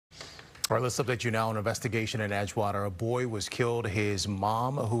All right, let's update you now on an investigation in Edgewater. A boy was killed. His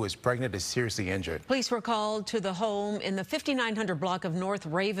mom, who is pregnant, is seriously injured. Police were called to the home in the 5900 block of North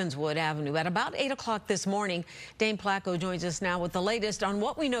Ravenswood Avenue at about 8 o'clock this morning. Dane Placco joins us now with the latest on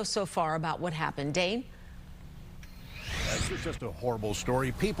what we know so far about what happened. Dane? This is just a horrible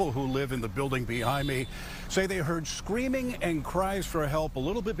story. People who live in the building behind me say they heard screaming and cries for help a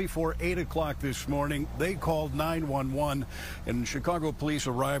little bit before 8 o'clock this morning. They called 911, and Chicago police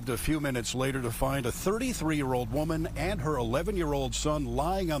arrived a few minutes later to find a 33-year-old woman and her 11-year-old son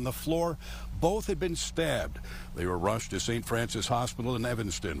lying on the floor. Both had been stabbed. They were rushed to St. Francis Hospital in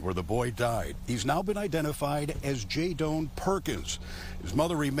Evanston, where the boy died. He's now been identified as Jadone Perkins. His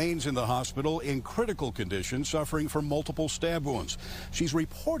mother remains in the hospital in critical condition, suffering from multiple stab wounds. She's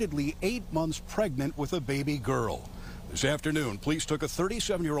reportedly 8 months pregnant with a baby girl. This afternoon, police took a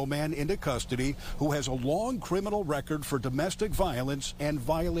 37-year-old man into custody who has a long criminal record for domestic violence and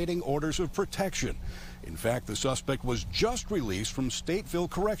violating orders of protection. In fact, the suspect was just released from Stateville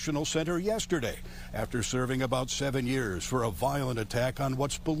Correctional Center yesterday after serving about 7 years for a violent attack on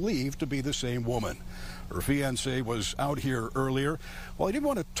what's believed to be the same woman. Her fiancé was out here earlier. While he didn't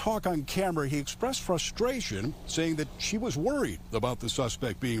want to talk on camera, he expressed frustration, saying that she was worried about the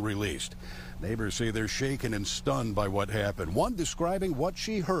suspect being released. Neighbors say they're shaken and stunned by what happened. One describing what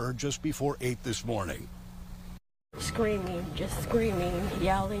she heard just before 8 this morning. Screaming, just screaming,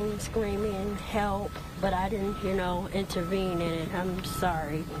 yelling, screaming, help, but I didn't, intervene in it. I'm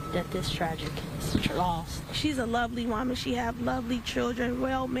sorry that this tragic is lost. She's a lovely woman. She have lovely children,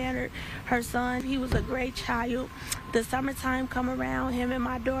 well-mannered. Her son, he was a great child. The summertime come around, him and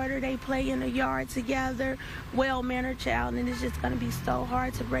my daughter, they play in the yard together, well-mannered child, and it's just going to be so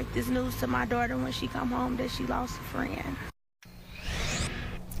hard to break this news to my daughter when she come home that she lost a friend.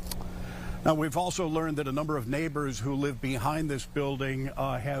 Now, we've also learned that a number of neighbors who live behind this building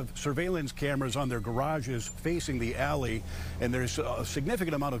have surveillance cameras on their garages facing the alley, and there's a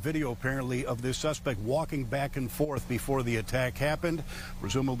significant amount of video, apparently, of this suspect walking back and forth before the attack happened.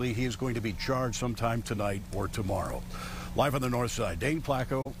 Presumably, he is going to be charged sometime tonight or tomorrow. Live on the north side, Dane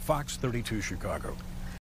Placco, Fox 32 Chicago.